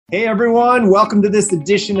Hey everyone, welcome to this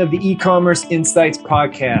edition of the E-Commerce Insights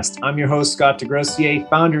Podcast. I'm your host, Scott DeGrossier,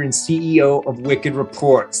 founder and CEO of Wicked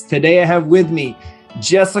Reports. Today I have with me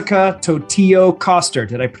Jessica Totillo Koster.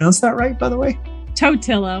 Did I pronounce that right, by the way?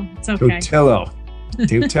 Totillo. It's okay.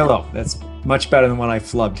 Totillo. That's much better than what I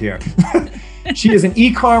flubbed here. She is an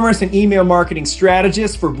e-commerce and email marketing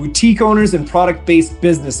strategist for boutique owners and product-based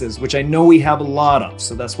businesses, which I know we have a lot of,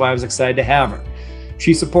 so that's why I was excited to have her.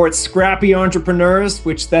 She supports scrappy entrepreneurs,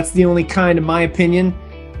 which that's the only kind in my opinion,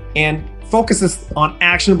 and focuses on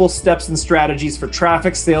actionable steps and strategies for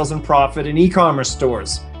traffic, sales, and profit in e-commerce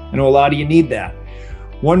stores. I know a lot of you need that.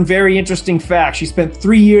 One very interesting fact, she spent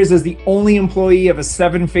 3 years as the only employee of a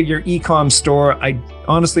 7-figure e-com store. I'm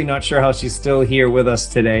honestly not sure how she's still here with us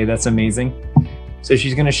today. That's amazing. So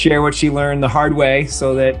she's going to share what she learned the hard way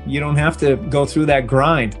so that you don't have to go through that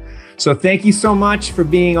grind. So thank you so much for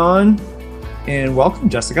being on. And welcome,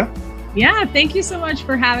 Jessica. Yeah, thank you so much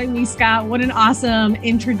for having me, Scott. What an awesome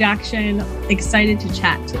introduction. Excited to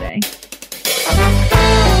chat today.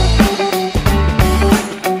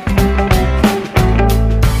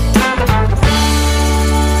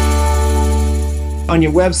 On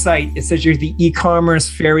your website, it says you're the e-commerce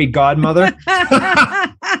fairy godmother. And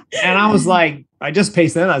I was like, I just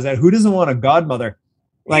pasted in. I was like, who doesn't want a godmother?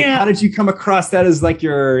 Like, How did you come across that as like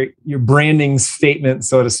your branding statement,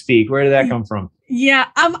 so to speak? Where did that come from? Yeah,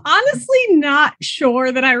 I'm honestly not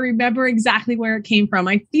sure that I remember exactly where it came from.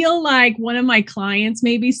 I feel like one of my clients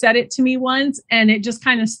maybe said it to me once and it just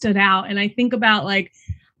kind of stood out. And I think about like,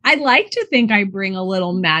 I like to think I bring a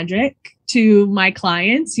little magic to my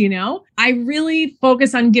clients, you know. I really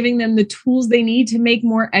focus on giving them the tools they need to make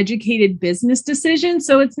more educated business decisions.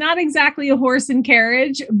 So it's not exactly a horse and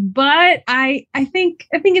carriage, but I think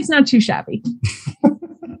it's not too shabby.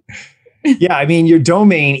 Yeah, I mean, your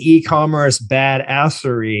domain, e-commerce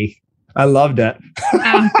badassery, I loved it.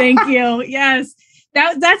 Thank you. Yes.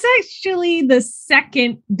 That's actually the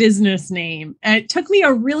second business name. It took me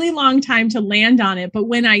a really long time to land on it. But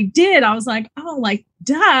when I did, I was like, oh, like,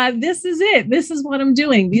 duh, this is it. This is what I'm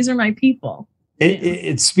doing. These are my people.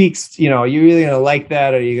 It speaks, you know, you're really going to like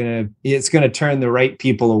that, or it's going to turn the right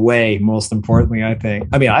people away. Most importantly, I think.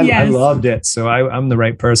 I mean, I loved it. So I'm the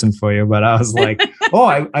right person for you. But I was like,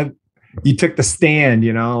 you took the stand,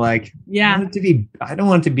 you know, like, yeah, I don't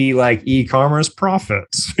want it to be like e-commerce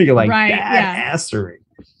profits. You're like, right, badassery.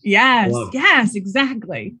 Yes,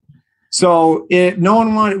 exactly. So if no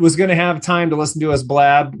one was going to have time to listen to us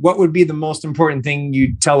blab, what would be the most important thing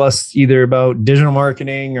you'd tell us either about digital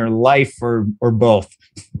marketing or life or both?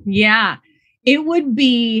 Yeah, it would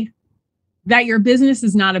be that your business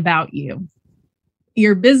is not about you.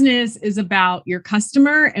 Your business is about your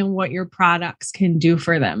customer and what your products can do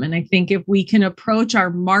for them. And I think if we can approach our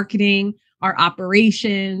marketing, our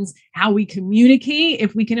operations, how we communicate,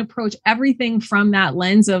 if we can approach everything from that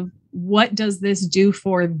lens of what does this do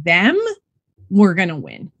for them, we're going to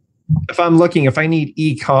win. If I need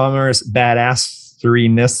e-commerce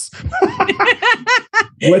badasseriness,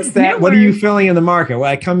 what's that? What are you feeling in the market? Well,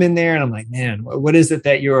 I come in there and I'm like, man, what is it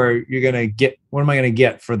that you're going to get? What am I going to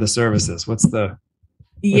get for the services? What's the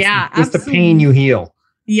pain you heal?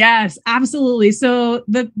 Yes, absolutely. So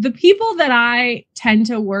the people that I tend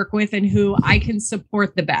to work with and who I can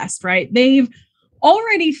support the best, right? They've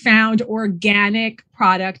already found organic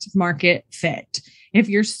product market fit. If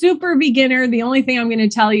you're super beginner, the only thing I'm going to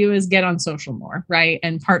tell you is get on social more, right?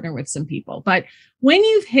 And partner with some people. But when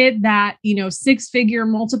you've hit that,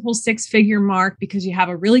 multiple six-figure mark because you have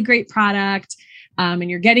a really great product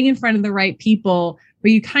and you're getting in front of the right people,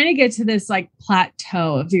 but you kind of get to this like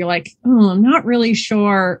plateau of you're like, oh, I'm not really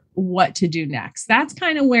sure what to do next. That's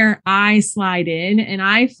kind of where I slide in and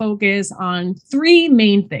I focus on 3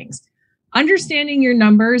 main things. Understanding your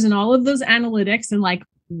numbers and all of those analytics and like,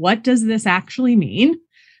 what does this actually mean?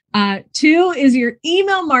 2 is your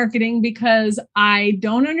email marketing, because I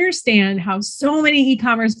don't understand how so many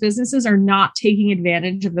e-commerce businesses are not taking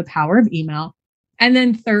advantage of the power of email. And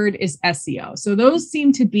then 3rd is SEO. So those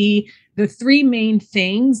seem to be the 3 main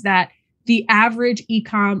things that the average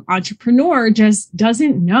e-com entrepreneur just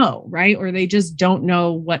doesn't know, right? Or they just don't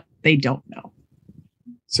know what they don't know.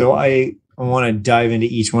 So I want to dive into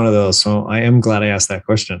each one of those. So I am glad I asked that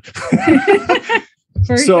question.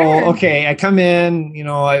 Sure. Okay, I come in,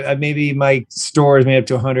 I maybe my store is made up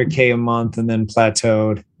to 100K a month and then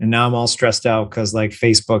plateaued. And now I'm all stressed out because like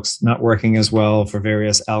Facebook's not working as well for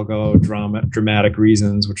various dramatic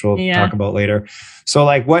reasons, which we'll talk about later. So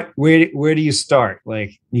like where do you start?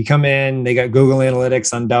 Like you come in, they got Google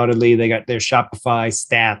Analytics, undoubtedly. They got their Shopify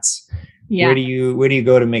stats. Yeah. Where do you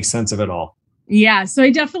go to make sense of it all? Yeah. So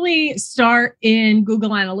I definitely start in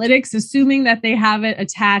Google Analytics, assuming that they have it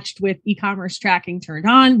attached with e-commerce tracking turned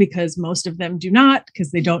on, because most of them do not,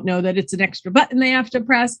 because they don't know that it's an extra button they have to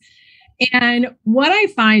press. And what I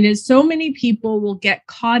find is so many people will get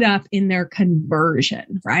caught up in their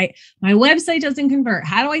conversion, right? My website doesn't convert.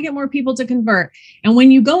 How do I get more people to convert? And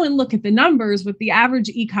when you go and look at the numbers, with the average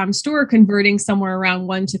e-com store converting somewhere around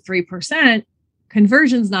 1% to 3%,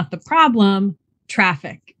 conversion's not the problem.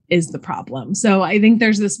 Traffic is the problem. So I think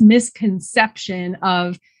there's this misconception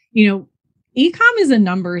of, e-com is a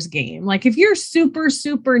numbers game. Like if you're super,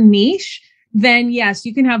 super niche, then yes,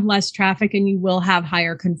 you can have less traffic and you will have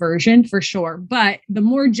higher conversion for sure. But the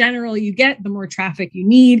more general you get, the more traffic you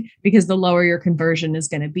need, because the lower your conversion is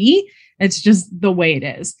going to be. It's just the way it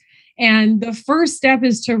is. And the first step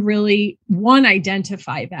is to really, one,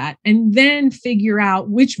 identify that, and then figure out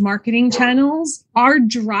which marketing channels are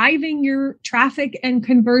driving your traffic and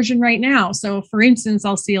conversion right now. So for instance,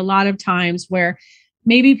 I'll see a lot of times where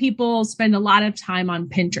maybe people spend a lot of time on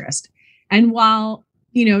Pinterest. And while,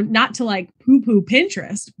 not to like poo-poo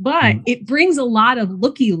Pinterest, but it brings a lot of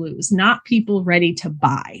looky-loos, not people ready to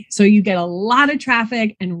buy. So you get a lot of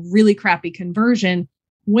traffic and really crappy conversion,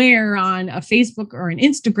 where on a Facebook or an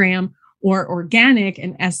Instagram or organic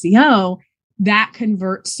and SEO, that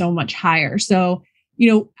converts so much higher. So,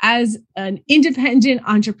 as an independent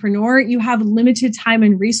entrepreneur, you have limited time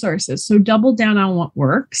and resources. So double down on what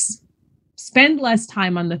works, spend less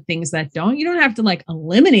time on the things that don't. You don't have to like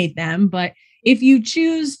eliminate them, but if you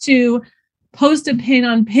choose to post a pin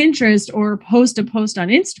on Pinterest or post a post on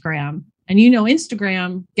Instagram, and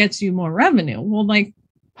Instagram gets you more revenue, well, like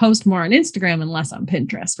post more on Instagram and less on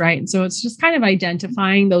Pinterest, right? And so it's just kind of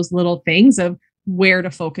identifying those little things of where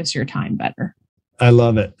to focus your time better. I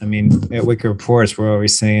love it. I mean, at Wicked Reports, we're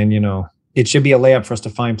always saying, it should be a layup for us to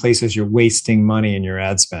find places you're wasting money in your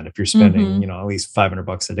ad spend. If you're spending, at least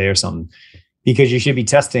 $500 a day or something, because you should be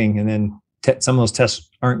testing, and then some of those tests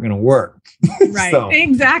aren't going to work. Right. So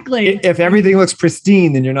exactly. If everything looks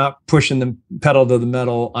pristine, then you're not pushing the pedal to the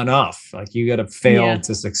metal enough. Like you got to fail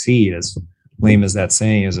to succeed. As lame as that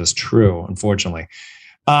saying is true, unfortunately.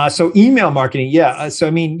 So email marketing. Yeah. So,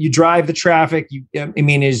 you drive the traffic.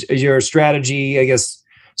 Is your strategy, I guess.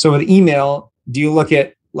 So with email, do you look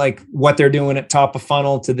at like what they're doing at top of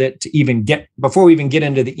funnel to even get, before we even get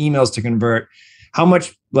into the emails to convert? How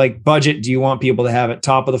much like budget do you want people to have at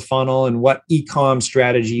top of the funnel, and what e-com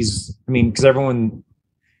strategies? Because everyone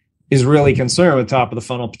is really concerned with top of the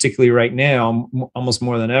funnel, particularly right now, almost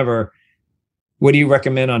more than ever. What do you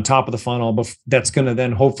recommend on top of the funnel that's going to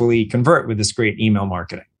then hopefully convert with this great email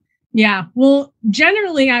marketing? Yeah. Well,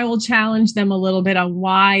 generally, I will challenge them a little bit on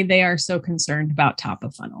why they are so concerned about top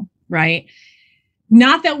of funnel, right?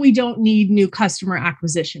 Not that we don't need new customer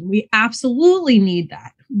acquisition. We absolutely need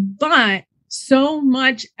that. But so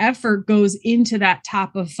much effort goes into that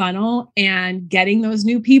top of funnel and getting those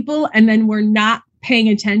new people, and then we're not paying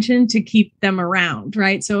attention to keep them around,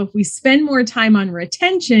 right? So if we spend more time on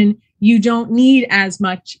retention, you don't need as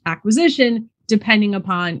much acquisition depending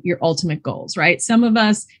upon your ultimate goals, right? Some of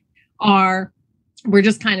us we're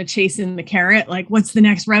just kind of chasing the carrot, like what's the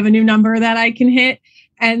next revenue number that I can hit?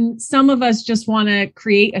 And some of us just want to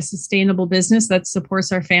create a sustainable business that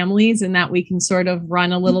supports our families and that we can sort of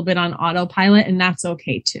run a little bit on autopilot, and that's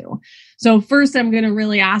okay too. So first, I'm going to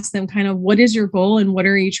really ask them kind of, what is your goal and what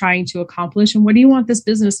are you trying to accomplish? And what do you want this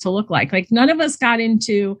business to look like? Like none of us got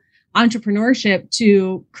into entrepreneurship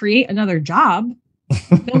to create another job.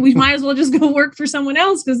 We might as well just go work for someone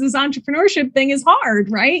else, because this entrepreneurship thing is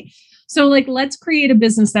hard, right? So like, let's create a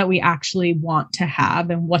business that we actually want to have.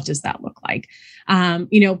 And what does that look like?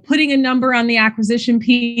 Putting a number on the acquisition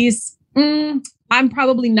piece, I'm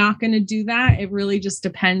probably not going to do that. It really just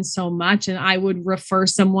depends so much. And I would refer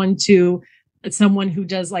someone to someone who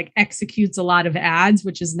does like executes a lot of ads,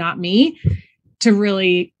 which is not me, to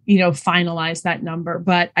really, finalize that number.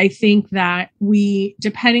 But I think that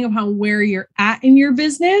depending upon where you're at in your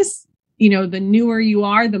business, the newer you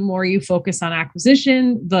are, the more you focus on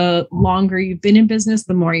acquisition. The longer you've been in business,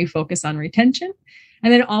 the more you focus on retention.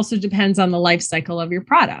 And then it also depends on the life cycle of your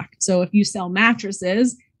product. So if you sell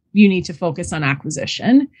mattresses, you need to focus on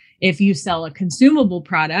acquisition. If you sell a consumable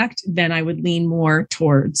product, then I would lean more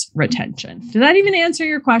towards retention. Did that even answer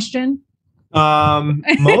your question?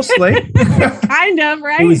 Mostly. Kind of,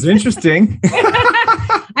 right? It was interesting.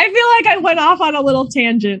 I feel like I went off on a little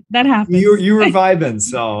tangent. That happened. You were vibing,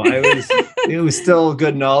 so it was still a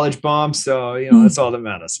good knowledge bomb. So that's all that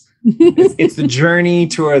matters. It's the journey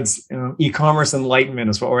towards e-commerce enlightenment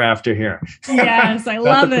is what we're after here. Yes, I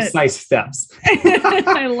love it. Precise steps.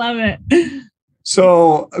 I love it.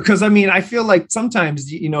 So, because I mean, I feel like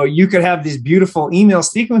sometimes, you could have these beautiful email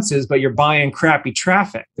sequences, but you're buying crappy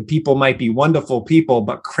traffic. The people might be wonderful people,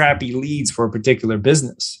 but crappy leads for a particular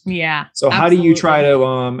business. Yeah. So how do you try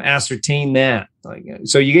to ascertain that? Like,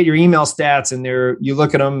 so you get your email stats and you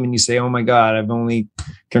look at them and you say, oh my God, I'm only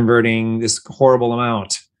converting this horrible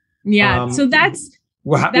amount. Yeah. So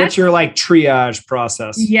what's your triage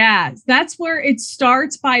process? Yeah, that's where it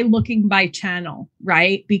starts, by looking by channel,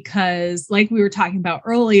 right? Because like we were talking about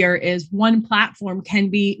earlier, is one platform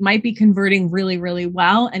might be converting really, really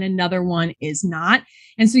well, and another one is not.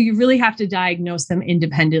 And so you really have to diagnose them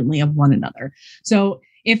independently of one another. So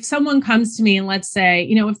if someone comes to me and let's say,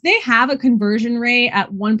 if they have a conversion rate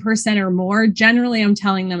at 1% or more, generally I'm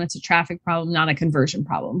telling them it's a traffic problem, not a conversion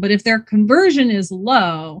problem. But if their conversion is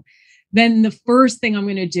low, then the first thing I'm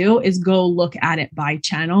going to do is go look at it by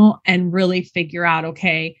channel and really figure out,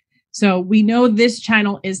 okay, so we know this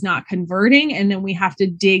channel is not converting. And then we have to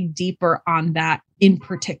dig deeper on that in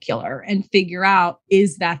particular and figure out,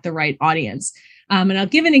 is that the right audience? And I'll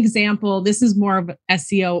give an example. This is more of an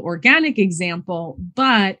SEO organic example,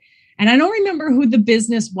 and I don't remember who the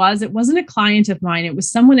business was. It wasn't a client of mine. It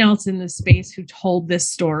was someone else in the space who told this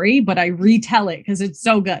story, but I retell it because it's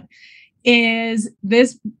so good. Is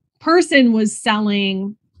this person was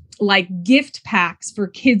selling like gift packs for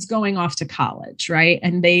kids going off to college, right?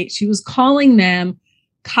 And she was calling them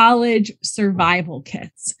college survival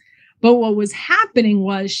kits. But what was happening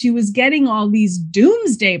was she was getting all these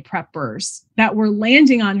doomsday preppers that were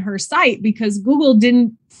landing on her site because Google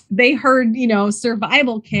they heard,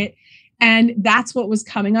 survival kit, and that's what was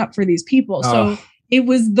coming up for these people. So it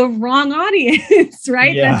was the wrong audience,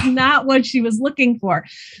 right? Yeah. That's not what she was looking for.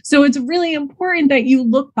 So it's really important that you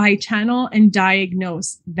look by channel and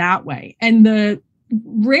diagnose that way. And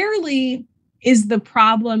rarely is the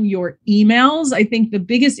problem your emails. I think the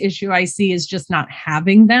biggest issue I see is just not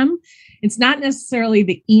having them. It's not necessarily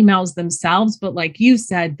the emails themselves, but like you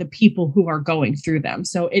said, the people who are going through them.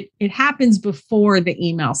 So it happens before the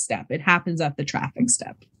email step. It happens at the traffic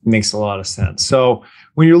step. Makes a lot of sense. So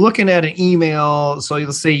when you're looking at an email, so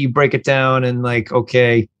let's say you break it down and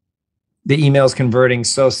okay, the email's converting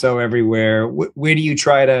so everywhere. Where do you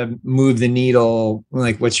try to move the needle?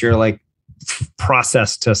 Like, what's your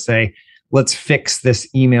process to say, let's fix this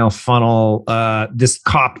email funnel?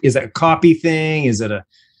 Is it a copy thing? Is it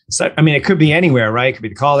it could be anywhere, right? It could be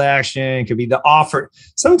the call to action. It could be the offer.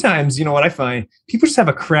 Sometimes, what I find, people just have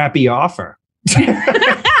a crappy offer.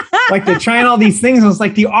 Like they're trying all these things. And it's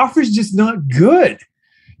like, the offer's just not good.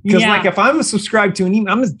 Because if I'm subscribed to an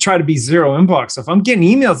email, I'm going to try to be zero inbox. So if I'm getting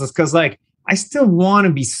emails, it's because I still want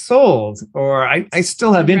to be sold, or I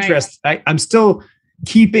still have interest. Right. I'm still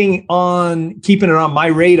keeping it on my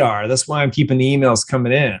radar. That's why I'm keeping the emails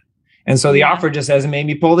coming in. And so the offer just hasn't made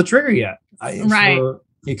me pull the trigger yet.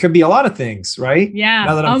 It could be a lot of things, right? Yeah.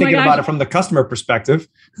 Now that I'm thinking about it from the customer perspective.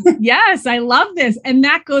 Yes, I love this. And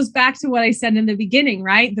that goes back to what I said in the beginning,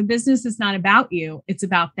 right? The business is not about you. It's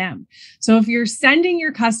about them. So if you're sending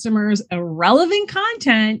your customers irrelevant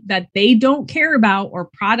content that they don't care about, or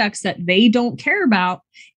products that they don't care about,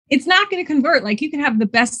 it's not going to convert. Like, you can have the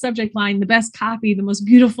best subject line, the best copy, the most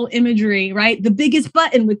beautiful imagery, right? The biggest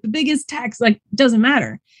button with the biggest text, it doesn't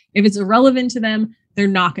matter. If it's irrelevant to them, they're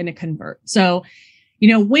not going to convert. So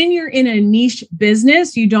when you're in a niche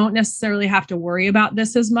business, you don't necessarily have to worry about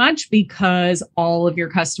this as much because all of your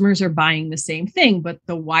customers are buying the same thing. But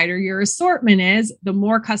the wider your assortment is, the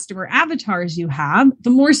more customer avatars you have, the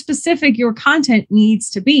more specific your content needs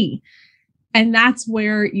to be. And that's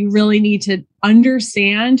where you really need to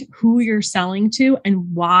understand who you're selling to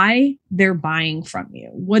and why they're buying from you.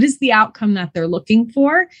 What is the outcome that they're looking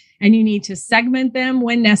for? And you need to segment them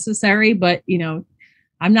when necessary. But,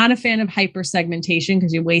 I'm not a fan of hyper segmentation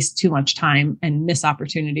because you waste too much time and miss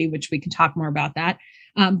opportunity, which we can talk more about that.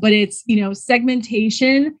 But it's,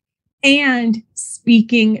 segmentation and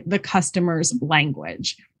speaking the customer's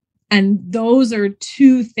language. And those are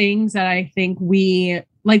two things that I think we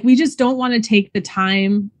just don't want to take the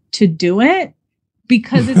time to do it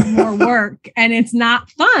because it's more work and it's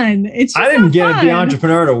not fun. I didn't get the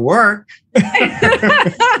entrepreneur to work.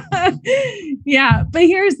 Yeah. But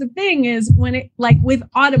here's the thing is, when it, with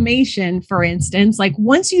automation, for instance,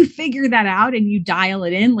 once you figure that out and you dial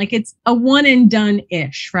it in, it's a one and done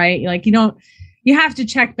ish, right? You have to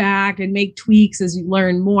check back and make tweaks as you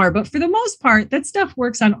learn more. But for the most part, that stuff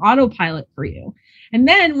works on autopilot for you. And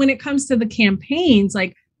then when it comes to the campaigns,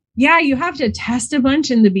 you have to test a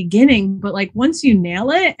bunch in the beginning, but once you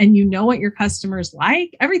nail it and you know what your customers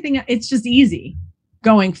like, everything, it's just easy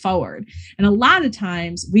going forward. And a lot of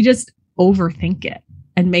times we just overthink it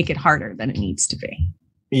and make it harder than it needs to be.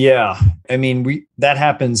 Yeah. I mean, that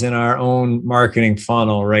happens in our own marketing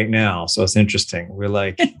funnel right now. So it's interesting. We're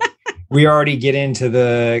like, we already get into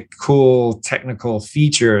the cool technical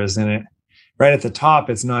features, and it right at the top,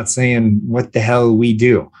 it's not saying what the hell we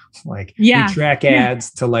do. Like, we track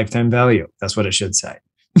ads to lifetime value. That's what it should say.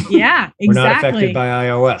 Yeah, exactly. We're not affected by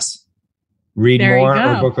iOS. Read more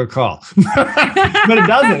or book a call. But it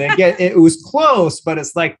doesn't. It was close, but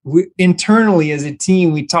it's like internally as a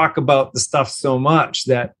team, we talk about the stuff so much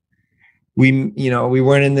that we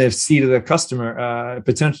weren't in the seat of the customer,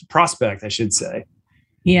 potential prospect, I should say.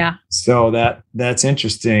 Yeah. So that's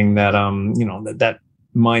interesting that, that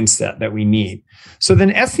mindset that we need. So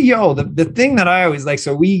then SEO, the thing that I always like,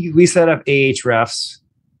 so we set up Ahrefs.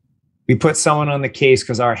 We put someone on the case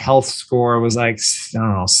because our health score was like, I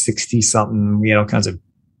don't know, 60 something. We had all kinds of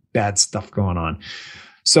bad stuff going on.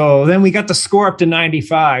 So then we got the score up to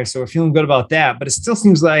 95. So we're feeling good about that, but it still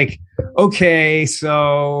seems like, okay,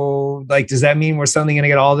 so like, does that mean we're suddenly going to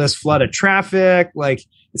get all this flood of traffic? Like,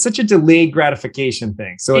 it's such a delayed gratification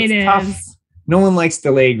thing. So it's tough. No one likes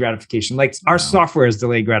delayed gratification. Like, our software is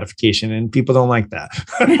delayed gratification, and people don't like that.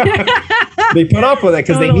 They put up with it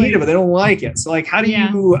because they need it, but they don't like it. So like, how do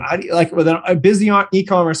you like, with a busy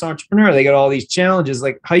e-commerce entrepreneur, they got all these challenges.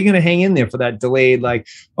 Like, how are you going to hang in there for that delayed, like,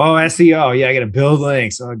 SEO? Yeah, I got to build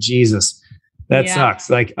links. Oh, Jesus. That sucks.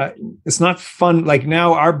 Like, it's not fun. Like,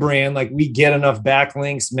 now our brand, like, we get enough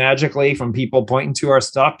backlinks magically from people pointing to our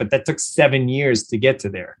stuff, but that took 7 years to get to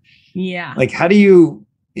there. Yeah. Like, how do you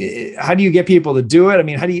get people to do it? I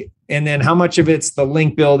mean, and then how much of it's the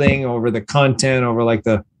link building over the content over like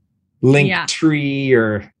the link tree,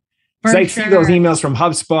 or because I see those emails from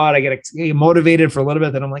HubSpot, I get motivated for a little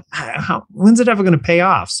bit, then I'm like, when's it ever going to pay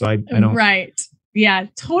off? So I don't. Right. Yeah,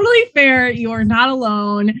 totally fair. You're not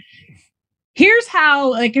alone. Here's how,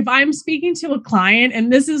 like, if I'm speaking to a client,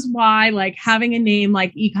 and this is why, like, having a name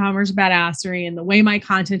like E-commerce Badassery and the way my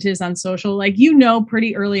content is on social, like,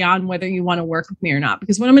 pretty early on whether you want to work with me or not.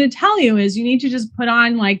 Because what I'm going to tell you is you need to just put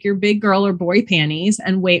on like your big girl or boy panties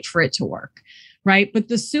and wait for it to work. Right. But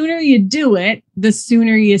the sooner you do it, the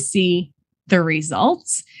sooner you see the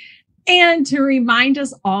results. And to remind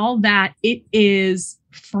us all that it is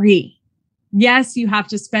free. Yes, you have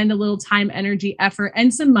to spend a little time, energy, effort,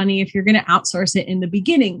 and some money if you're going to outsource it in the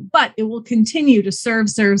beginning, but it will continue to serve,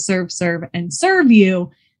 and serve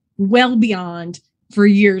you well beyond for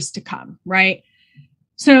years to come. Right.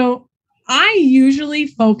 So I usually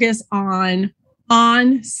focus on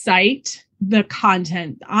site, the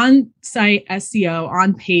content, on-site SEO,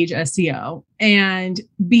 on-page SEO. And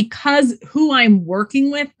because who I'm working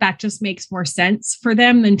with, that just makes more sense for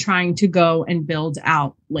them than trying to go and build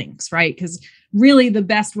out links, right? Because really the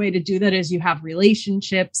best way to do that is you have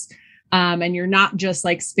relationships, and you're not just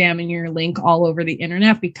like spamming your link all over the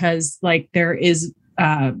internet, because like there is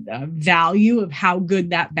a value of how good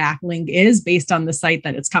that backlink is based on the site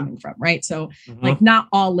that it's coming from, right? So like not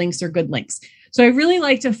all links are good links. So I really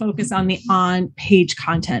like to focus on the on-page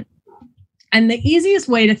content. And the easiest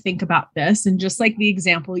way to think about this, and just like the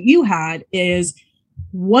example you had, is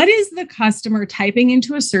what is the customer typing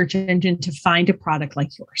into a search engine to find a product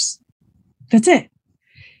like yours? That's it.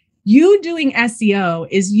 You doing SEO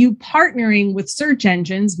is you partnering with search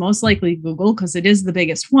engines, most likely Google, because it is the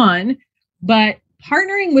biggest one, but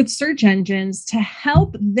partnering with search engines to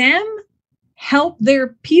help them help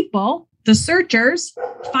their people, the searchers,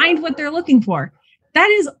 find what they're looking for. That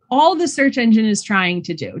is all the search engine is trying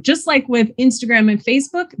to do. Just like with Instagram and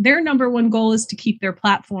Facebook, their number one goal is to keep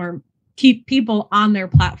people on their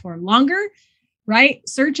platform longer, right?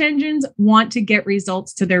 Search engines want to get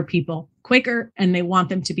results to their people quicker, and they want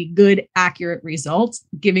them to be good, accurate results,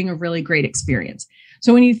 giving a really great experience.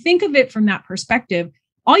 So when you think of it from that perspective,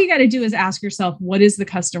 all you got to do is ask yourself, what is the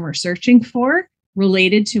customer searching for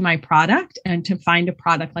related to my product and to find a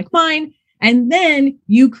product like mine? And then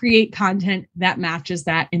you create content that matches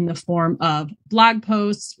that in the form of blog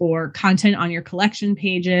posts or content on your collection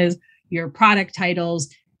pages, your product titles,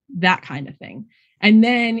 that kind of thing. And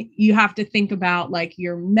then you have to think about like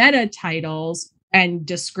your meta titles and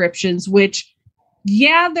descriptions, which,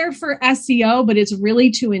 yeah, they're for SEO, but it's really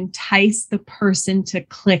to entice the person to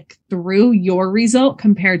click through your result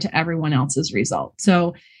compared to everyone else's result.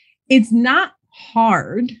 So it's not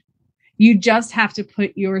hard. You just have to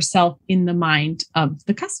put yourself in the mind of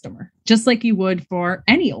the customer, just like you would for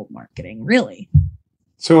any old marketing, really.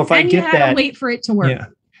 So if I get that, you have to wait for it to work. Yeah.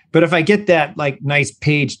 But if I get that like nice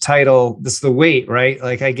page title, this is the weight, right?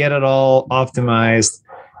 Like I get it all optimized,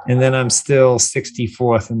 and then I'm still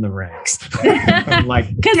 64th in the ranks. I'm like,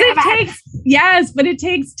 because it takes, yes, but it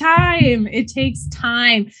takes time. It takes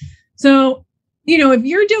time. So if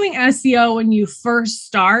you're doing SEO when you first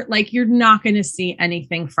start, like you're not going to see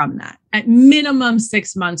anything from that. At minimum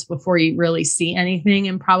 6 months before you really see anything,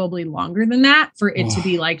 and probably longer than that for it to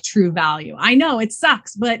be like true value. I know it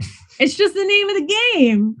sucks, but it's just the name of the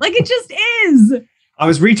game. Like it just is. I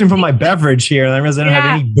was reaching for my beverage here and I realized I didn't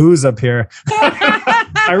have any booze up here.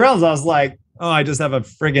 I realized I was like, oh, I just have a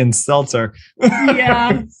friggin' seltzer.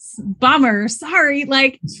 Yeah. Bummer. Sorry.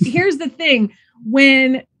 Like, here's the thing.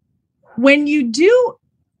 When you do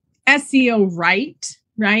SEO right,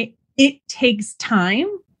 it takes time.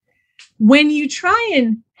 When you try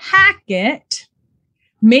and hack it,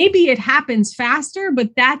 maybe it happens faster,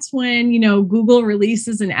 but that's when, Google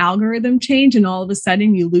releases an algorithm change and all of a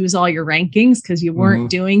sudden you lose all your rankings because you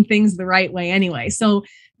weren't doing things the right way anyway. So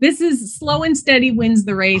this is slow and steady wins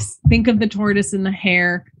the race. Think of the tortoise and the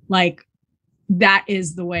hare. Like that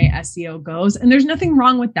is the way SEO goes. And there's nothing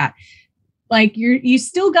wrong with that. Like you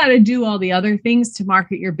still got to do all the other things to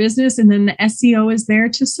market your business. And then the SEO is there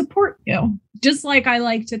to support you. Just like I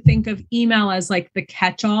like to think of email as like the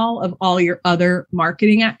catch-all of all your other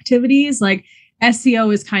marketing activities. Like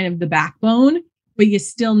SEO is kind of the backbone, but you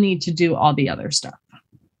still need to do all the other stuff.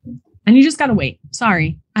 And you just got to wait.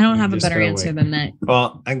 Sorry, I don't have a better answer than that.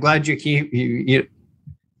 Well, I'm glad you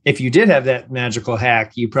if you did have that magical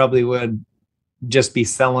hack, you probably would just be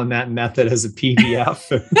selling that method as a PDF.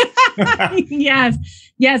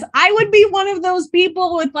 Yes. I would be one of those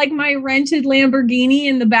people with like my rented Lamborghini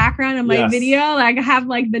in the background of my video. Like I have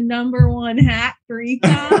like the #1 hack for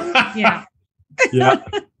ecom.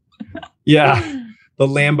 Yeah. The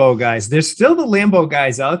Lambo guys. There's still the Lambo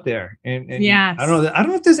guys out there. And yes. I don't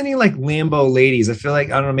know if there's any like Lambo ladies. I feel like,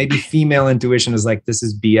 I don't know, maybe female intuition is like, this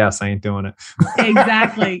is BS. I ain't doing it.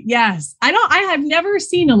 Exactly. Yes. I have never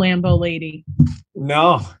seen a Lambo lady.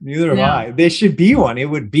 No, neither have I. There should be one. It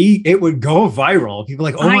would go viral. People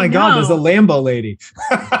are like, oh my God, there's a Lambo lady.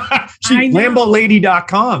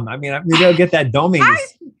 LamboLady.com. I mean, maybe I'll get that domain.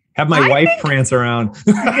 Have my wife prance around.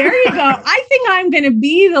 There you go. I think I'm going to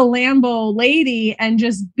be the Lambo lady and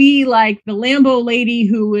just be like the Lambo lady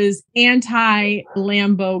who was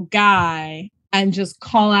anti-Lambo guy and just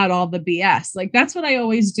call out all the BS. Like that's what I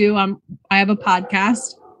always do. I have a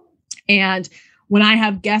podcast, and when I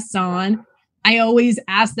have guests on, I always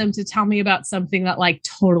ask them to tell me about something that like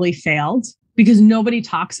totally failed, because nobody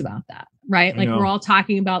talks about that. Right? Like we're all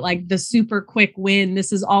talking about like the super quick win.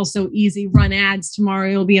 This is also easy. Run ads tomorrow.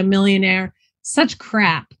 You'll be a millionaire. Such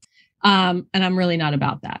crap. And I'm really not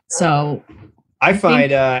about that. So I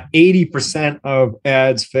find 80% of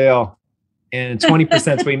ads fail and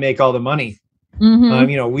 20% is where you make all the money. Mm-hmm.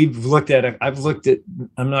 I've looked at,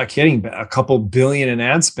 I'm not kidding, but a couple billion in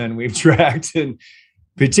ad spend we've tracked, and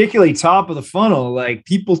particularly top of the funnel, like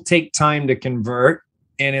people take time to convert.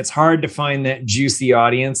 And it's hard to find that juicy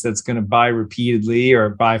audience that's going to buy repeatedly or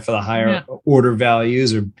buy for the higher order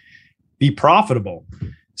values or be profitable.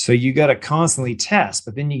 So you got to constantly test,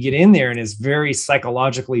 but then you get in there and it's very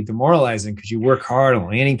psychologically demoralizing because you work hard on a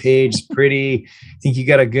landing page, it's pretty, think you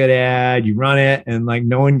got a good ad, you run it, and like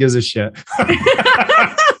no one gives a shit.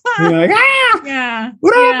 You're like,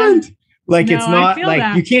 what happened? Like, no, it's not like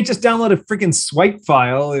that. You can't just download a freaking swipe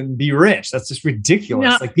file and be rich. That's just ridiculous.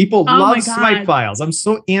 No. Like people love swipe files. I'm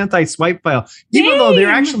so anti-swipe file, even though they're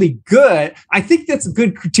actually good. I think that's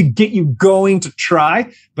good to get you going to try,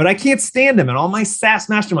 but I can't stand them. And all my SaaS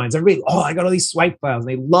masterminds, everybody, I got all these swipe files. And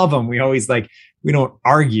they love them. We always like, we don't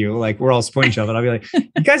argue. Like we're all supporting each other. I'll be like,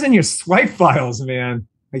 you guys and your swipe files, man.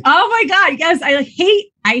 Like, oh my God. Yes. I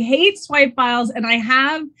hate swipe files. And I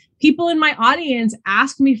have people in my audience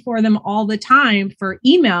ask me for them all the time for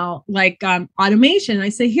email, like automation. I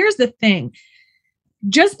say, here's the thing.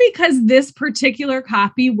 Just because this particular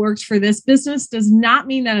copy works for this business does not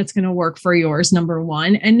mean that it's going to work for yours, number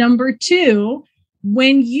one. And number two,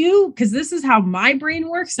 because this is how my brain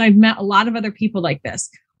works, and I've met a lot of other people like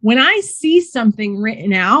this. When I see something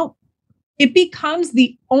written out, it becomes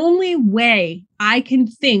the only way I can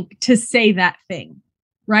think to say that thing.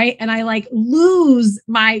 Right. And I like lose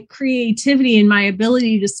my creativity and my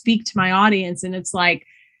ability to speak to my audience. And it's like,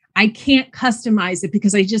 I can't customize it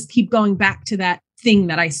because I just keep going back to that thing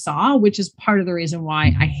that I saw, which is part of the reason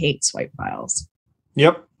why I hate swipe files.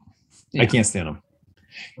 Yep. Yeah. I can't stand them.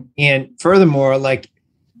 And furthermore, like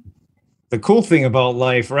the cool thing about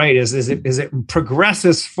life, right, is it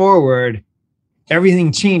progresses forward.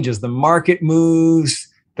 Everything changes. The market moves.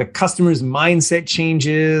 The customer's mindset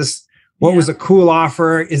changes. What was a cool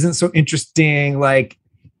offer isn't so interesting. Like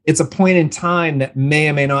it's a point in time that may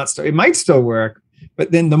or may not start. It might still work,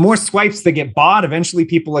 but then the more swipes that get bought, eventually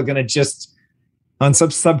people are going to just on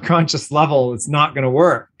some subconscious level, it's not going to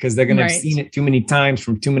work because they're going to have Right. seen it too many times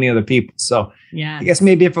from too many other people. So Yeah. I guess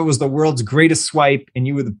maybe if it was the world's greatest swipe and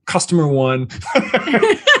you were the customer one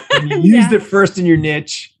and you used it first in your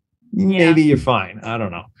niche, maybe you're fine. I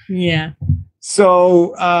don't know. Yeah.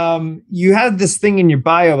 So you had this thing in your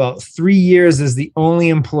bio about 3 years as the only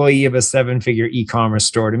employee of a 7-figure e-commerce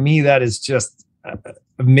store. To me, that is just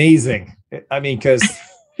amazing. I mean, because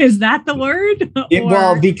Is that the word?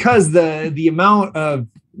 well, because the amount of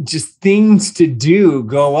just things to do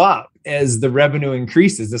go up as the revenue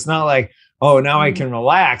increases. It's not like, oh, now I can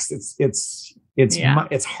relax.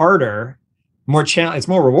 It's harder, more challenge. It's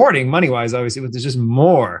more rewarding money wise, obviously, but there's just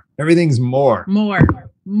more. Everything's more.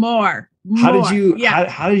 How did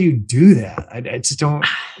you do that? I just don't.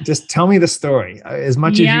 Just tell me the story as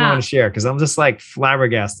much as you want to share, because I'm just like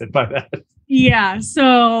flabbergasted by that. Yeah.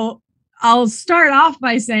 So I'll start off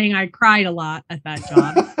by saying I cried a lot at that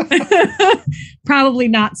job. Probably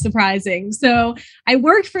not surprising. So I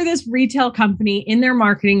worked for this retail company in their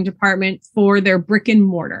marketing department for their brick and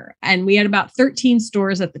mortar. And we had about 13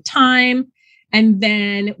 stores at the time. And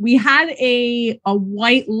then we had a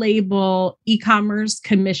white label e-commerce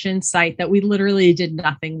commission site that we literally did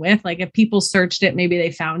nothing with. Like if people searched it, maybe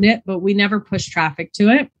they found it, but we never pushed traffic to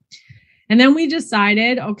it. And then we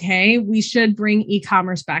decided, okay, we should bring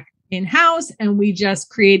e-commerce back in-house. And we just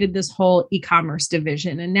created this whole e-commerce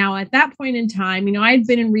division. And now at that point in time, you know, I had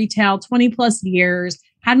been in retail 20 plus years,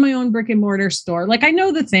 had my own brick and mortar store. Like I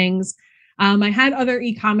know the things. I had other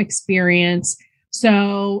e-com experience.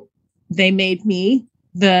 So they made me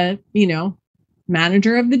the,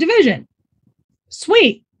 manager of the division.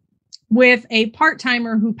 Sweet. With a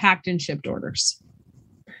part-timer who packed and shipped orders.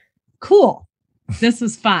 Cool. This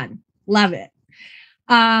was fun. Love it.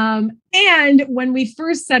 And when we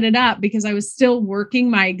first set it up, because I was still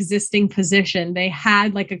working my existing position, they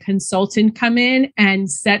had like a consultant come in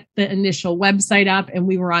and set the initial website up, and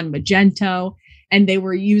we were on Magento, and they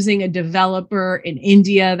were using a developer in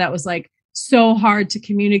India that was like so hard to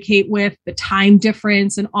communicate with, the time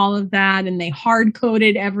difference and all of that. And they hard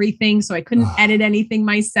coded everything. So I couldn't edit anything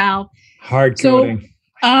myself. Hard coding.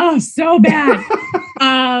 So bad.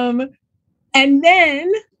 And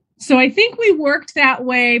then, so I think we worked that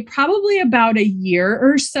way probably about a year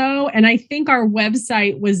or so. And I think our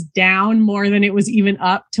website was down more than it was even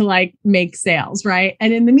up to like make sales. Right.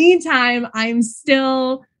 And in the meantime, I'm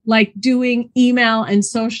still like doing email and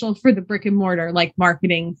social for the brick and mortar, like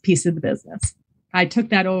marketing piece of the business. I took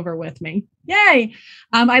that over with me. Yay.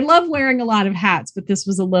 I love wearing a lot of hats, but this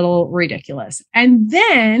was a little ridiculous. And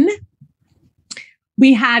then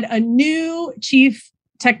we had a new chief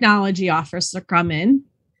technology officer come in,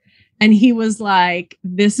 and he was like,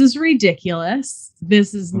 this is ridiculous.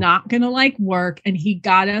 This is not going to like work. And he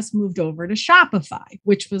got us moved over to Shopify,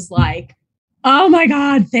 which was like, oh my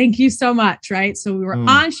God, thank you so much. Right. So we were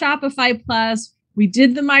on Shopify Plus. We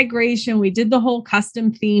did the migration. We did the whole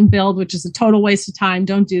custom theme build, which is a total waste of time.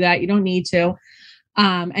 Don't do that. You don't need to.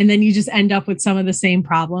 And then you just end up with some of the same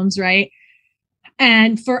problems. Right.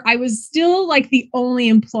 And I was still like the only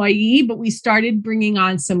employee, but we started bringing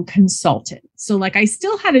on some consultants. So like I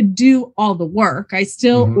still had to do all the work. I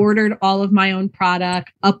still ordered all of my own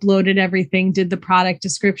product, uploaded everything, did the product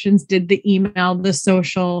descriptions, did the email, the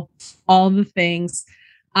social, all the things.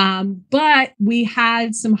 But we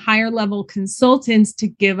had some higher level consultants to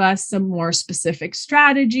give us some more specific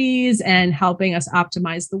strategies and helping us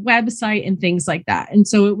optimize the website and things like that. And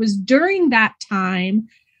so it was during that time,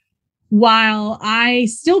 while I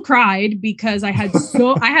still cried because I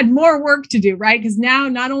had more work to do, right? Because now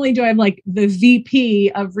not only do I have like the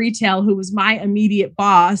VP of retail, who was my immediate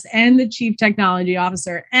boss, and the chief technology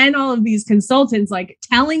officer, and all of these consultants like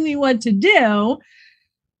telling me what to do.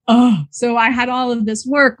 So I had all of this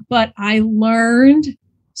work, but I learned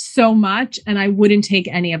so much, and I wouldn't take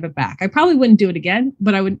any of it back. I probably wouldn't do it again,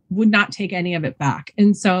 but I would not take any of it back.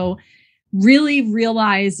 And so really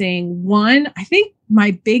realizing, one, I think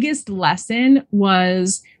my biggest lesson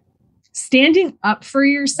was standing up for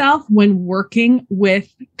yourself when working with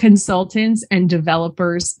consultants and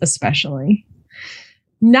developers, especially.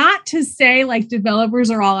 Not to say like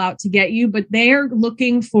developers are all out to get you, but they are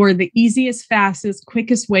looking for the easiest, fastest,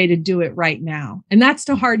 quickest way to do it right now. And that's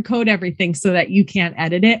to hard code everything so that you can't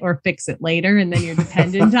edit it or fix it later. And then you're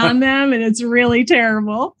dependent on them. And it's really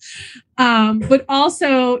terrible. But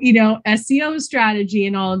also, SEO strategy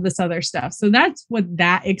and all of this other stuff. So that's what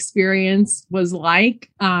that experience was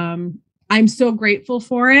like. I'm so grateful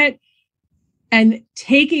for it. And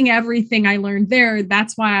taking everything I learned there,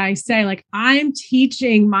 that's why I say, like, I'm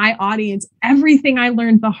teaching my audience everything I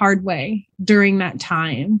learned the hard way during that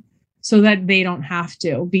time so that they don't have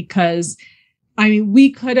to, because I mean, we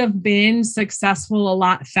could have been successful a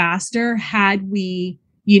lot faster had we,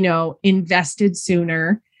 invested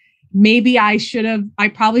sooner. Maybe I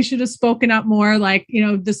probably should have spoken up more, like,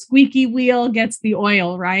 the squeaky wheel gets the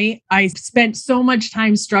oil, right? I spent so much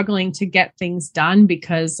time struggling to get things done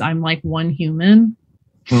because I'm like one human.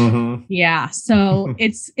 Mm-hmm. Yeah. So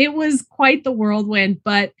it was quite the whirlwind,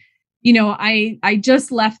 but I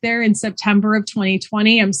just left there in September of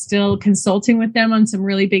 2020. I'm still consulting with them on some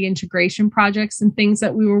really big integration projects and things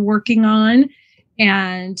that we were working on.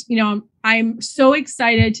 And, I'm so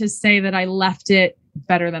excited to say that I left it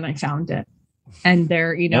better than I found it. And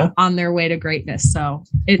they're, on their way to greatness. So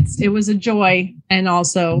it was a joy and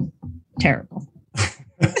also terrible.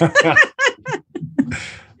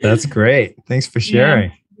 That's great. Thanks for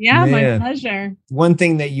sharing. Yeah, my pleasure. One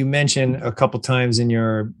thing that you mentioned a couple times in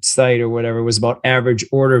your site or whatever was about average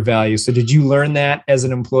order value. So did you learn that as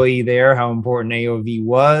an employee there, how important AOV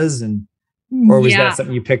was? Or was that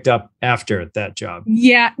something you picked up after that job?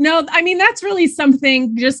 Yeah, no, I mean, that's really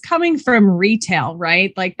something just coming from retail,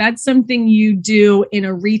 right? Like that's something you do in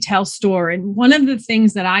a retail store. And one of the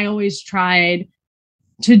things that I always tried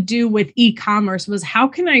to do with e-commerce was how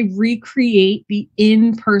can I recreate the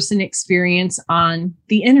in-person experience on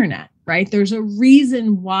the internet, right? There's a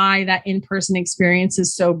reason why that in-person experience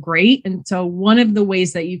is so great. And so one of the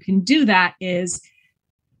ways that you can do that is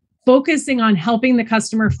focusing on helping the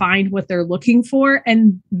customer find what they're looking for.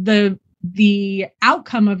 And the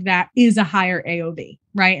outcome of that is a higher AOV,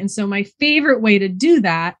 right? And so my favorite way to do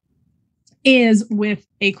that is with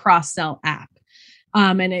a cross-sell app.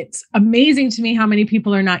 And it's amazing to me how many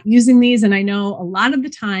people are not using these. And I know a lot of the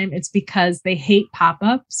time it's because they hate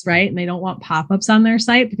pop-ups, right? And they don't want pop-ups on their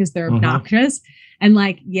site because they're obnoxious. And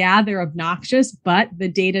they're obnoxious, but the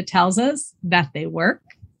data tells us that they work.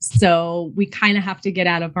 So we kind of have to get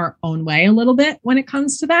out of our own way a little bit when it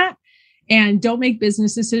comes to that. And don't make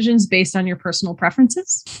business decisions based on your personal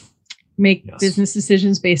preferences. Make business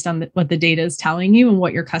decisions based on what the data is telling you and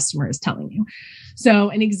what your customer is telling you. So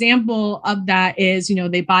an example of that is,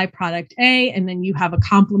 they buy product A and then you have a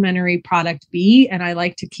complementary product B. And I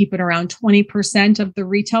like to keep it around 20% of the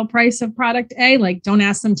retail price of product A. Like, don't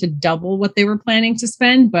ask them to double what they were planning to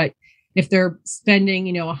spend. But if they're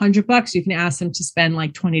spending, $100, you can ask them to spend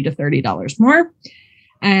like $20 to $30 more.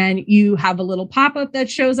 And you have a little pop-up that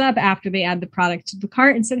shows up after they add the product to the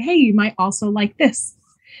cart and said, hey, you might also like this.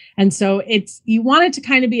 And so you want it to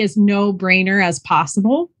kind of be as no-brainer as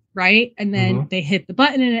possible, right? And then they hit the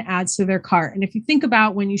button and it adds to their cart. And if you think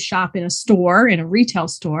about when you shop in a store, in a retail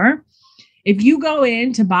store, if you go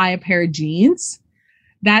in to buy a pair of jeans,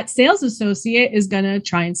 that sales associate is going to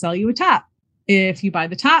try and sell you a top. If you buy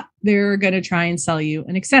the top, they're going to try and sell you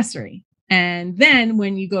an accessory. And then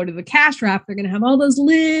when you go to the cash wrap, they're going to have all those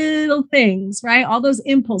little things, right? All those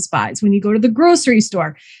impulse buys. When you go to the grocery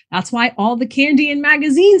store, that's why all the candy and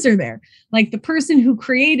magazines are there. Like the person who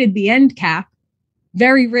created the end cap,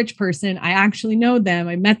 very rich person. I actually know them.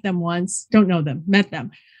 I met them once. Don't know them, met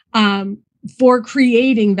them. For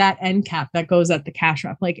creating that end cap that goes at the cash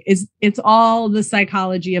wrap. Like it's all the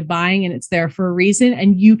psychology of buying and it's there for a reason.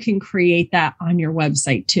 And you can create that on your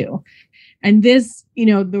website too. And this,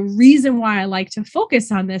 the reason why I like to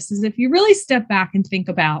focus on this is if you really step back and think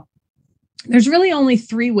about, there's really only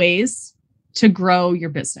 3 ways to grow your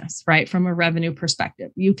business, right? From a revenue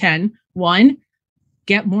perspective. You can, 1,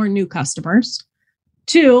 get more new customers.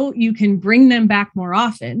 2, you can bring them back more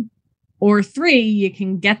often. Or 3, you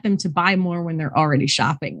can get them to buy more when they're already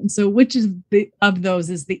shopping. And so which of those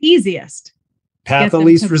is the easiest? Path of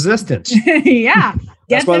least resistance. Yeah.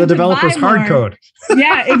 That's why the developers hard code.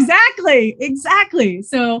 Yeah, exactly. Exactly.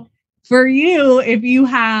 So for you, if you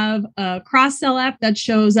have a cross-sell app that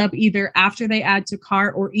shows up either after they add to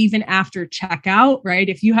cart or even after checkout, right?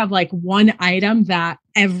 If you have like one item that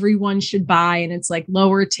everyone should buy and it's like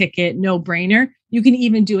lower ticket, no brainer, you can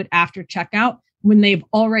even do it after checkout when they've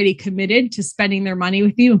already committed to spending their money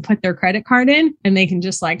with you and put their credit card in, and they can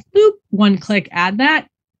just like, boop, one click, add that.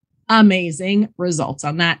 Amazing results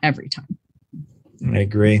on that every time. I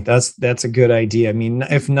agree. That's a good idea. I mean,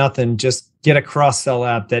 if nothing, just get a cross-sell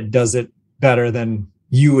app that does it better than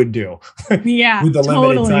you would do. Yeah. With the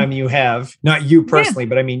limited time you have. Not you personally,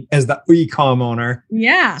 but I mean, as the e-com owner.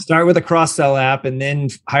 Yeah. Start with a cross-sell app and then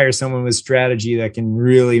hire someone with strategy that can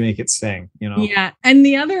really make it sing, Yeah. And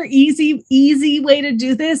the other easy way to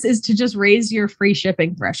do this is to just raise your free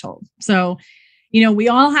shipping threshold. So, we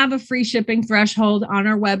all have a free shipping threshold on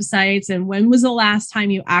our websites. And when was the last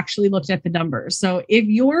time you actually looked at the numbers? So if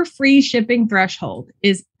your free shipping threshold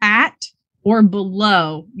is at or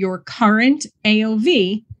below your current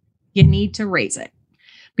AOV, you need to raise it.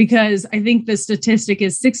 because I think the statistic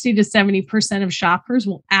is 60 to 70% of shoppers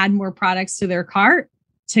will add more products to their cart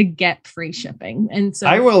to get free shipping. And so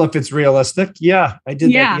I will if it's realistic. Yeah, I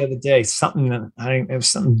did that the other day. It was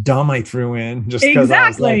something dumb I threw in just because I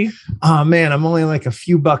was like, oh man, I'm only like a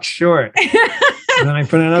few bucks short. And then I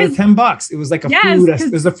put another $10. It was like a food.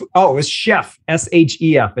 It was Chef,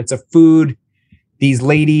 SHEF. It's a food. These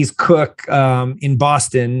ladies cook in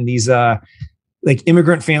Boston. These like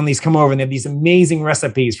immigrant families come over and they have these amazing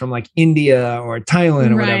recipes from like India or Thailand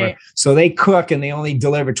or whatever. So they cook and they only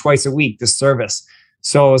deliver twice a week, this service.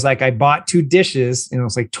 So it was like, I bought 2 dishes and it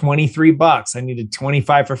was like $23. I needed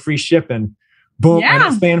 25 for free shipping. Boom. I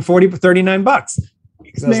was paying $39.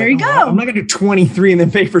 There you go. I'm not going to do 23 and then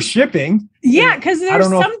pay for shipping. Yeah. Cause there's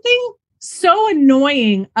something so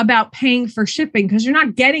annoying about paying for shipping because you're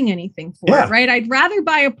not getting anything for it, right? I'd rather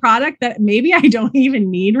buy a product that maybe I don't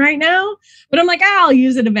even need right now, but I'm like, I'll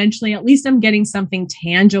use it eventually. At least I'm getting something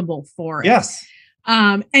tangible for it. Yes.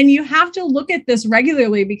 And you have to look at this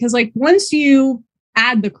regularly because like once you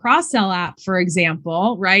add the cross-sell app, for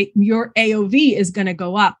example, right, your AOV is going to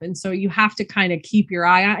go up. And so you have to kind of keep your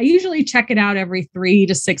eye on. I usually check it out every 3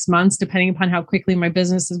 to 6 months, depending upon how quickly my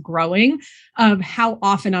business is growing, of how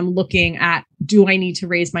often I'm looking at, do I need to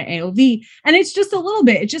raise my AOV? And it's just a little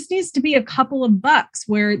bit. It just needs to be a couple of bucks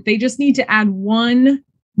where they just need to add one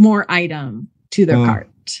more item to their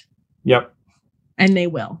cart. Yep. And they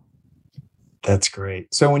will. That's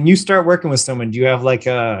great. So when you start working with someone, do you have like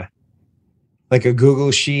a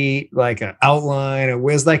Google sheet, like an outline, or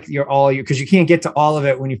where's like because you can't get to all of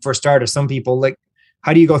it when you first start, or some people like,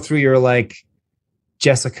 how do you go through your like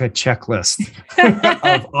Jessica checklist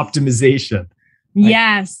of optimization?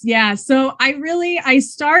 Yes. Yeah. So I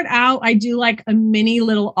start out, I do like a mini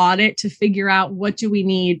little audit to figure out what do we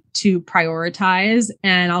need to prioritize.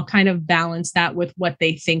 And I'll kind of balance that with what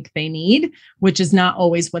they think they need, which is not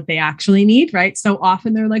always what they actually need. Right. So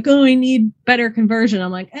often they're like, oh, I need better conversion.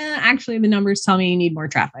 I'm like, actually the numbers tell me you need more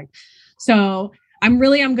traffic. So I'm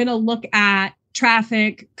going to look at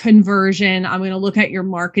traffic, conversion. I'm going to look at your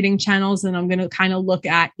marketing channels, and I'm going to kind of look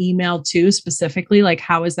at email too, specifically, like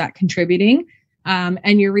how is that contributing?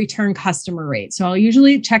 And your return customer rate. So I'll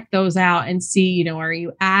usually check those out and see, are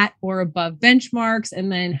you at or above benchmarks?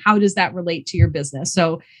 And then how does that relate to your business?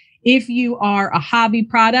 So if you are a hobby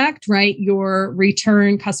product, right, your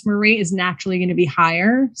return customer rate is naturally going to be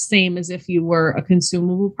higher, same as if you were a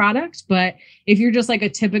consumable product. But if you're just like a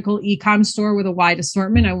typical e-com store with a wide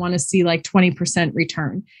assortment, I want to see like 20%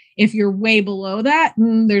 return. If you're way below that,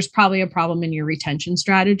 there's probably a problem in your retention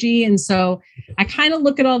strategy. And so I kind of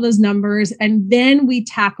look at all those numbers, and then we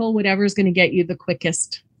tackle whatever's going to get you the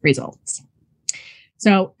quickest results.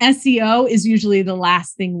 So SEO is usually the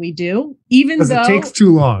last thing we do, even though it takes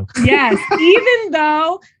too long. Yes. Even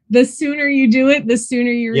though the sooner you do it, the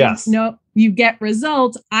sooner you get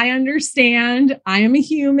results. I understand. I am a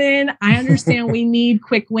human. I understand we need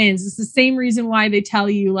quick wins. It's the same reason why they tell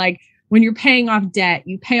you, like, when you're paying off debt,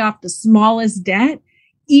 you pay off the smallest debt,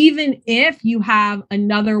 even if you have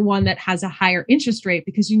another one that has a higher interest rate,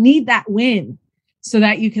 because you need that win so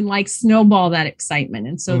that you can like snowball that excitement.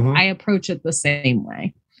 And so I approach it the same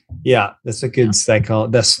way. Yeah, that's a good cycle.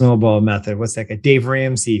 The snowball method. What's that guy? Dave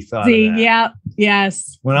Ramsey thought of that. Yeah.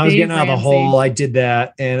 Yes. When I was getting out of the hole, I did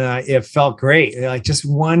that, and it felt great. Like just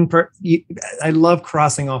I love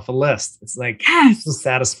crossing off a list. It's like so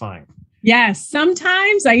satisfying. Yes.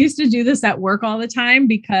 Sometimes I used to do this at work all the time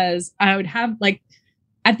because I would have like,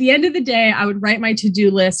 at the end of the day, I would write my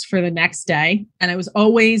to-do list for the next day. And I was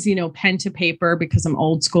always, pen to paper because I'm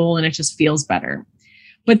old school and it just feels better.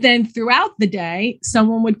 But then throughout the day,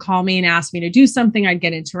 someone would call me and ask me to do something. I'd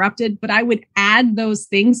get interrupted, but I would add those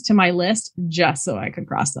things to my list just so I could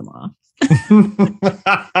cross them off.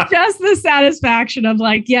 Just the satisfaction of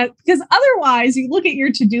like, yeah, because otherwise you look at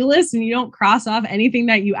your to-do list and you don't cross off anything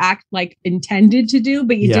that you act like intended to do,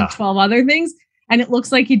 but you did 12 other things and it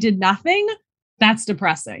looks like you did nothing. That's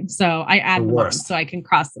depressing. So I add them on so I can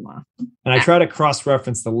cross them off. And I try to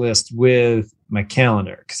cross-reference the list with my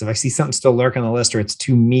calendar, because if I see something still lurking on the list or it's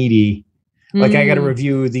too meaty, like I got to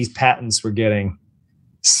review these patents we're getting.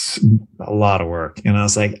 It's a lot of work. And I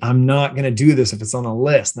was like, I'm not going to do this if it's on a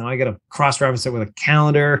list. Now I got to cross-reference it with a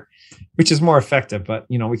calendar, which is more effective. But,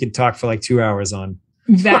 we could talk for like 2 hours on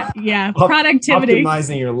that. Yeah. Productivity.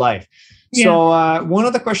 Optimizing your life. Yeah. So one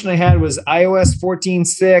other question I had was iOS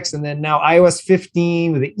 14.6 and then now iOS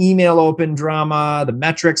 15 with the email open drama. The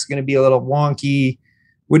metrics are going to be a little wonky.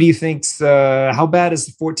 What do you think? How bad has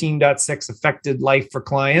the 14.6 affected life for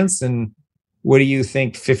clients? And what do you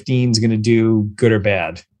think 15 is going to do, good or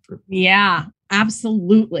bad? Yeah,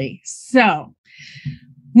 absolutely. So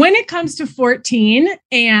When it comes to 14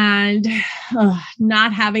 and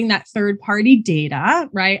not having that third-party data,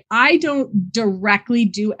 right? I don't directly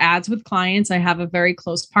do ads with clients. I have a very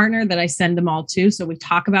close partner that I send them all to. So we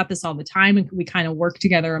talk about this all the time and we kind of work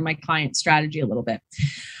together on my client strategy a little bit.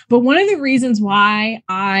 But one of the reasons why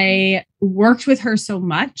I worked with her so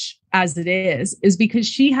much as it is because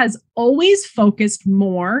she has always focused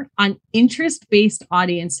more on interest-based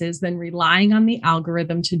audiences than relying on the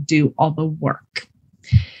algorithm to do all the work.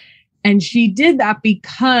 And she did that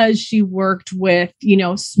because she worked with,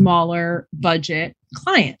 smaller budget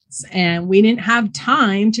clients, and we didn't have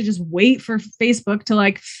time to just wait for Facebook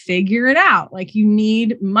to figure it out. You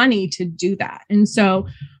need money to do that. And so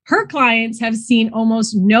her clients have seen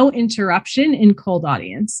almost no interruption in cold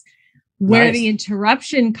audience. Where Nice. the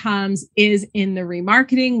interruption comes is in the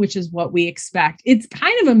remarketing, which is what we expect. It's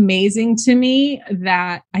kind of amazing to me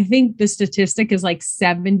that I think the statistic is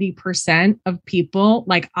 70% of people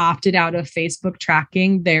opted out of Facebook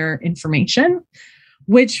tracking their information,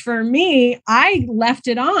 which for me, I left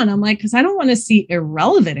it on. I'm because I don't want to see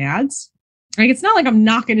irrelevant ads. It's not I'm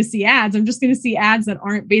not going to see ads. I'm just going to see ads that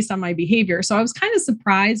aren't based on my behavior. So I was kind of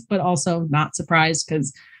surprised, but also not surprised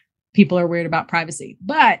because people are weird about privacy.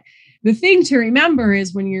 But the thing to remember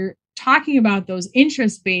is when you're talking about those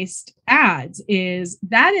interest-based ads is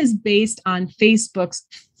based on Facebook's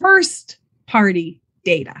first-party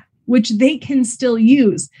data, which they can still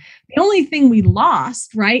use. The only thing we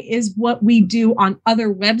lost, right, is what we do on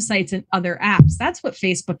other websites and other apps. That's what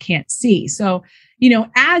Facebook can't see. So,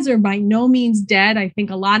 ads are by no means dead. I think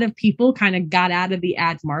a lot of people kind of got out of the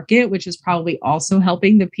ad market, which is probably also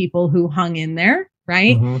helping the people who hung in there,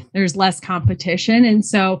 right? Mhm. There's less competition. And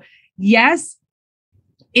so, yes,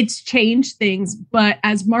 it's changed things, but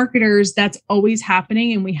as marketers, that's always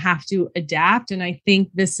happening and we have to adapt. And I think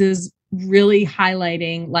this is really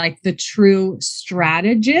highlighting the true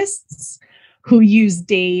strategists who use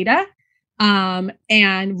data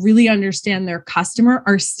and really understand their customer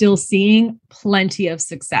are still seeing plenty of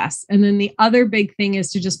success. And then the other big thing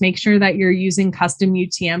is to just make sure that you're using custom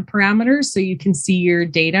UTM parameters so you can see your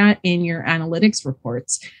data in your analytics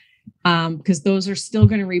reports. Because those are still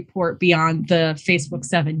going to report beyond the Facebook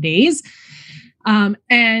 7 days.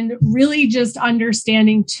 And really just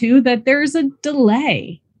understanding too, that there's a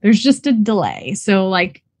delay. There's just a delay. So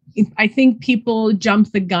I think people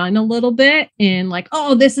jump the gun a little bit and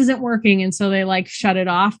oh, this isn't working. And so they shut it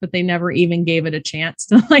off, but they never even gave it a chance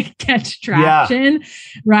to catch traction. Yeah.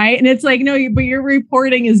 Right. And it's no, but your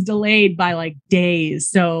reporting is delayed by days.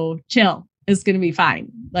 So chill. It's going to be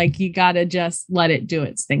fine. You got to just let it do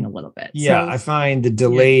its thing a little bit. Yeah. I find the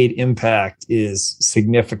delayed impact is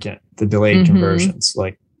significant. The delayed conversions,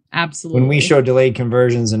 absolutely. When we show delayed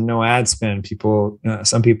conversions and no ad spend,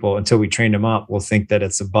 some people, until we train them up, will think that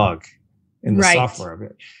it's a bug in the software of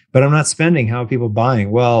it. But I'm not spending. How are people buying?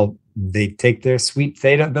 Well, they take their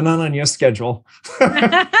they're not on your schedule,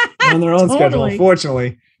 on their own schedule,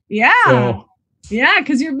 unfortunately. Yeah. So, yeah,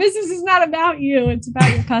 because your business is not about you. It's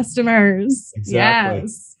about your customers. Exactly.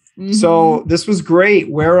 Yes. Mm-hmm. So this was great.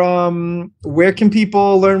 Where can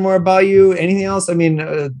people learn more about you? Anything else? I mean,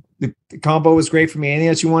 the combo was great for me. Anything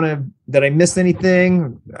else that I missed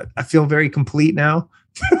anything? I feel very complete now.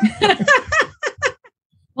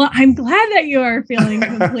 Well, I'm glad that you are feeling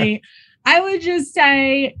complete. I would just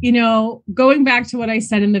say, going back to what I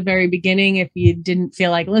said in the very beginning, if you didn't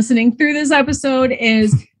feel like listening through this episode,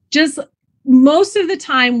 is just most of the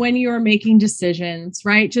time when you're making decisions,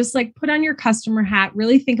 right? Just put on your customer hat,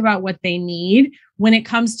 really think about what they need when it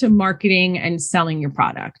comes to marketing and selling your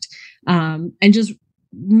product. And just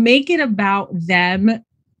make it about them,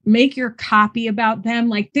 make your copy about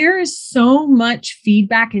them. There is so much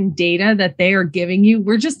feedback and data that they are giving you.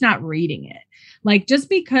 We're just not reading it. Just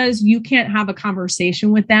because you can't have a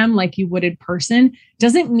conversation with them like you would in person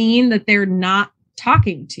doesn't mean that they're not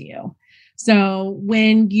talking to you. So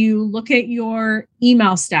when you look at your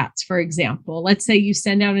email stats, for example, let's say you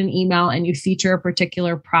send out an email and you feature a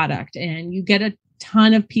particular product and you get a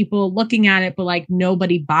ton of people looking at it, but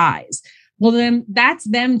nobody buys. Well, then that's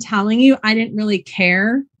them telling you, I didn't really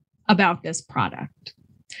care about this product.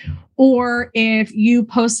 Or if you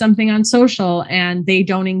post something on social and they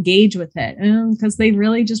don't engage with it because they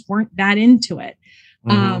really just weren't that into it.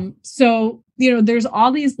 So, there's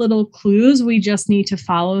all these little clues. We just need to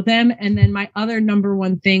follow them. And then my other number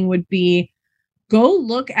one thing would be go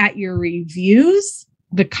look at your reviews,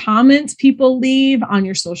 the comments people leave on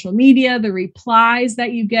your social media, the replies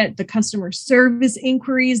that you get, the customer service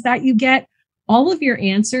inquiries that you get. All of your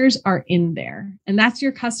answers are in there. And that's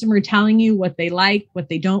your customer telling you what they like, what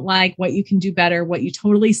they don't like, what you can do better, what you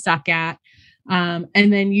totally suck at. And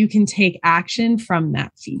then you can take action from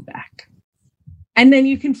that feedback. And then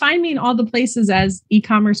you can find me in all the places as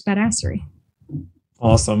e-commerce badassery.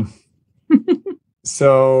 Awesome.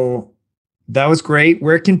 So that was great.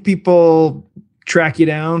 Where can people track you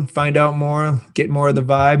down, find out more, get more of the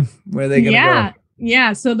vibe? Where are they going to go?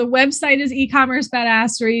 Yeah. So the website is e-commerce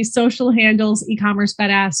badassery, social handles, e-commerce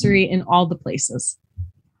badassery in all the places.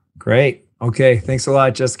 Great. Okay. Thanks a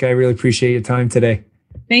lot, Jessica. I really appreciate your time today.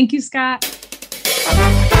 Thank you, Scott.